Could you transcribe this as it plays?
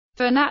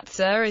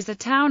Vernazza is a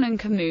town and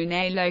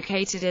comune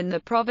located in the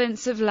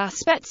province of La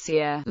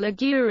Spezia,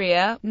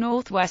 Liguria,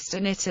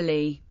 northwestern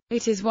Italy.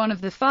 It is one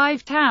of the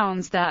 5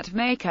 towns that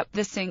make up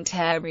the Cinque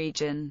Terre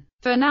region.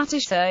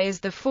 Vernazza is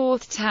the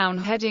 4th town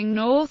heading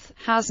north,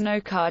 has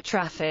no car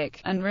traffic,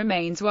 and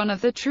remains one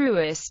of the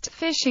truest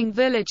fishing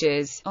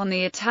villages on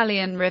the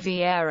Italian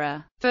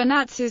Riviera.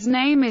 Vernazza's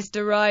name is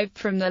derived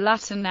from the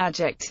Latin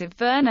adjective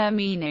verna,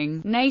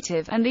 meaning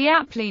native, and the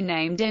aptly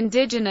named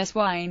indigenous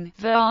wine,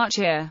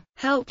 Vernazza,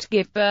 helped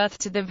give birth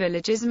to the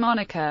village's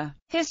moniker.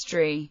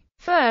 History.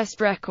 First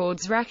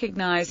records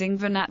recognizing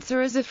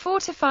Vernazza as a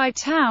fortified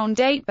town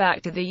date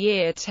back to the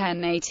year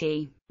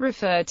 1080,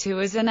 referred to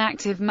as an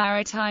active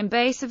maritime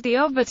base of the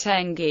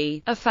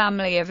Obertenghi, a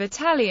family of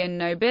Italian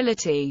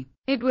nobility.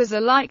 It was a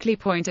likely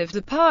point of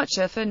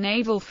departure for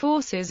naval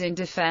forces in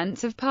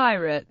defense of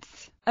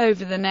pirates.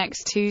 Over the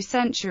next 2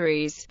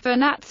 centuries,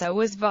 Vernazza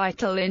was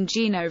vital in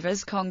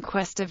Genova's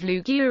conquest of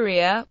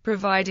Liguria,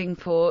 providing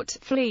port,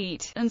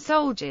 fleet, and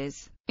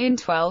soldiers. In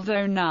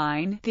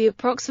 1209, the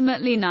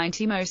approximately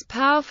 90 most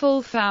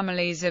powerful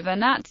families of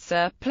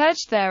Vernazza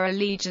pledged their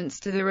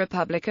allegiance to the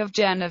Republic of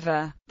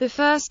Genova. The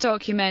first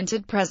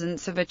documented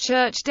presence of a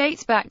church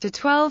dates back to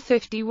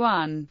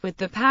 1251, with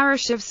the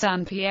parish of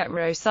San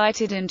Pietro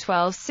cited in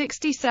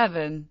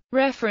 1267.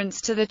 Reference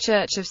to the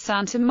Church of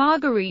Santa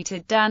Margherita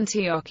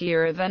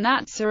d'Antiochia of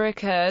Vernazza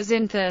occurs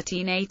in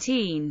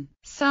 1318.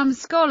 Some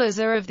scholars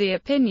are of the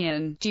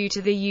opinion, due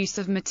to the use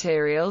of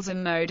materials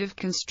and mode of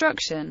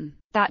construction,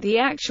 that the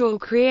actual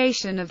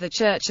creation of the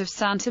Church of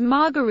Santa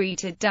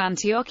Margherita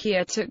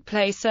d'Antiochia took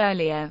place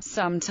earlier,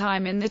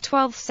 sometime in the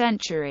 12th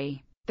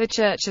century. The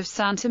Church of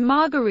Santa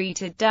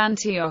Margherita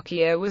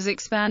d'Antiochia was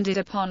expanded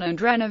upon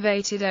and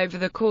renovated over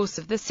the course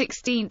of the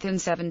 16th and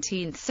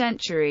 17th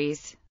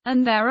centuries,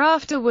 and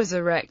thereafter was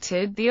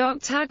erected the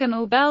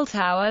octagonal bell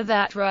tower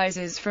that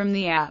rises from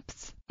the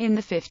apse. In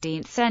the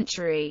 15th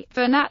century,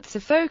 Vernazza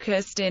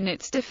focused in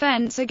its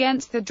defense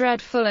against the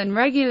dreadful and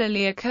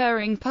regularly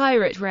occurring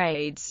pirate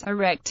raids,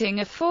 erecting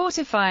a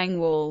fortifying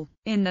wall.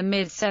 In the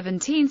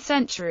mid-17th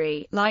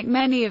century, like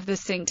many of the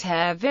Cinque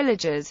Terre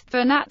villages,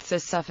 Vernazza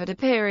suffered a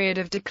period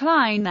of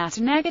decline that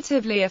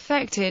negatively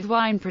affected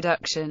wine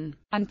production,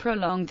 and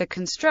prolonged the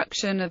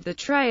construction of the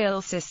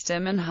trail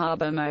system and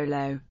harbour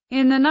molo.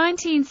 In the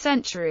 19th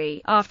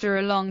century, after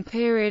a long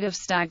period of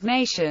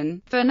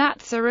stagnation,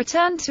 Vernazza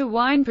returned to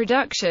wine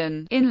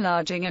production,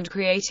 enlarging and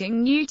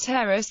creating new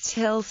terraced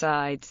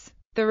hillsides.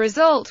 The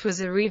result was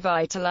a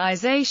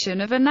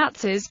revitalization of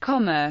Vernazza's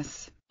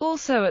commerce.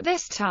 Also at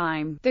this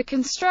time, the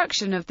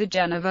construction of the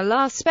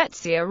Genova-La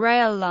Spezia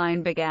rail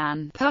line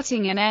began,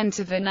 putting an end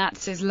to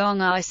Vernazza's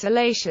long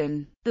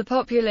isolation. The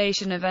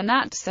population of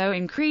Vernazza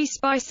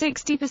increased by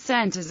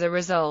 60% as a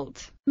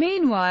result.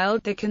 Meanwhile,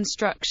 the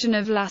construction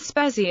of La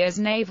Spezia's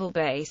naval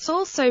base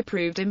also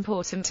proved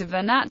important to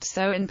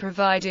Vernazza in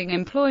providing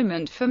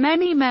employment for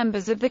many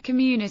members of the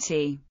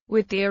community.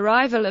 With the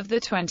arrival of the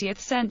 20th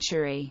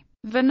century,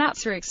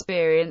 Vernazza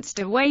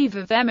experienced a wave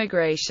of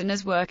emigration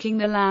as working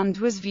the land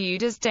was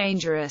viewed as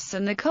dangerous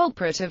and the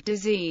culprit of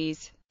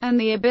disease, and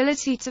the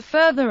ability to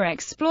further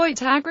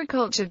exploit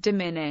agriculture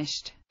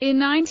diminished. In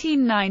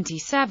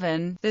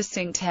 1997, the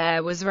Cinque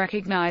Terre was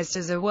recognized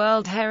as a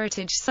World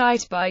Heritage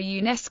Site by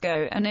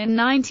UNESCO, and in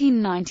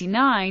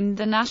 1999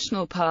 the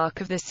National Park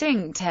of the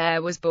Cinque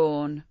Terre was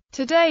born.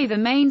 Today the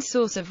main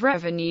source of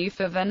revenue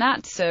for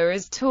Vernazza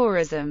is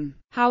tourism.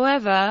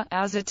 However,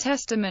 as a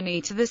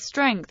testimony to the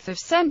strength of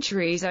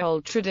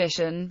centuries-old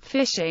tradition,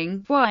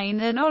 fishing, wine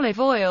and olive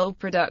oil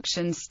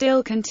production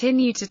still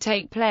continue to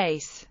take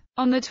place.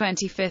 On the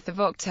 25th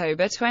of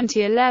October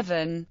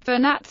 2011,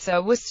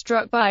 Vernazza was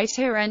struck by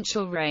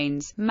torrential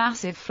rains,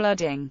 massive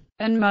flooding,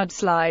 and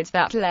mudslides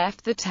that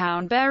left the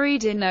town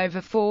buried in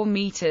over 4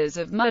 meters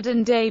of mud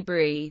and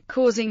debris,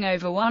 causing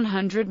over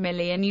 €100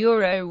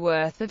 million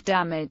worth of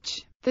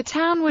damage. The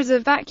town was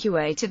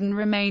evacuated and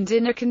remained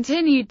in a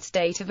continued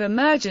state of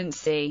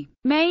emergency.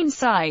 Main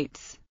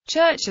sites: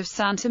 Church of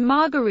Santa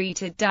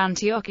Margherita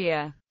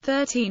d'Antiochia,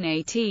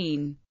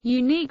 1318.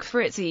 Unique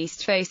for its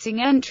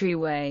east-facing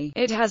entryway,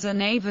 it has a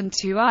nave and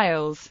 2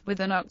 aisles, with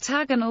an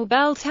octagonal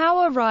bell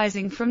tower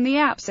rising from the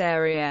apse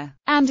area,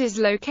 and is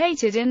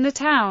located in the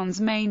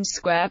town's main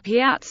square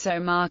Piazza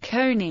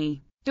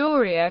Marconi.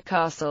 Doria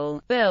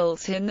Castle,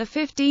 built in the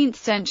 15th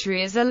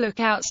century as a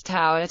lookout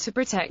tower to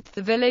protect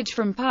the village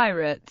from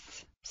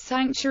pirates.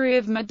 Sanctuary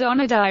of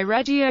Madonna di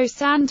Reggio,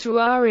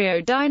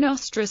 Santuario di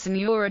Nostra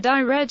Signora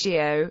di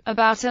Reggio,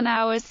 about an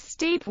hour's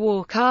steep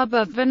walk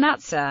above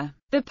Vernazza.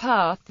 The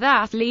path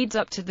that leads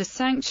up to the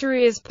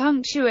sanctuary is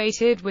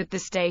punctuated with the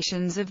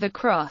Stations of the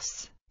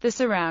Cross. The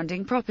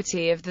surrounding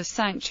property of the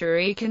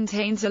sanctuary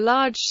contains a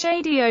large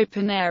shady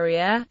open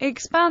area,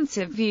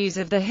 expansive views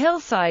of the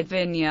hillside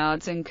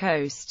vineyards and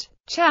coast.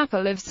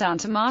 Chapel of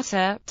Santa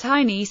Marta,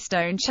 tiny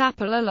stone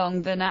chapel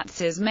along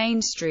Vernazza's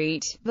main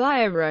street,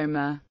 Via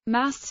Roma.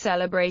 Mass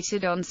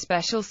celebrated on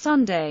special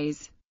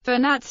Sundays.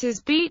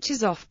 Vernazza's beach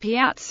is off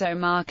Piazza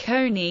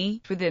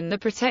Marconi, within the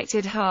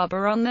protected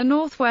harbour on the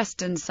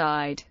northwestern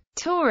side.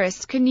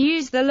 Tourists can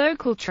use the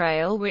local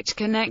trail which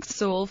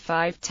connects all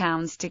 5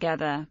 towns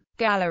together.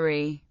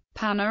 Gallery.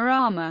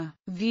 Panorama.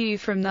 View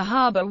from the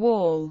harbor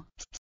wall.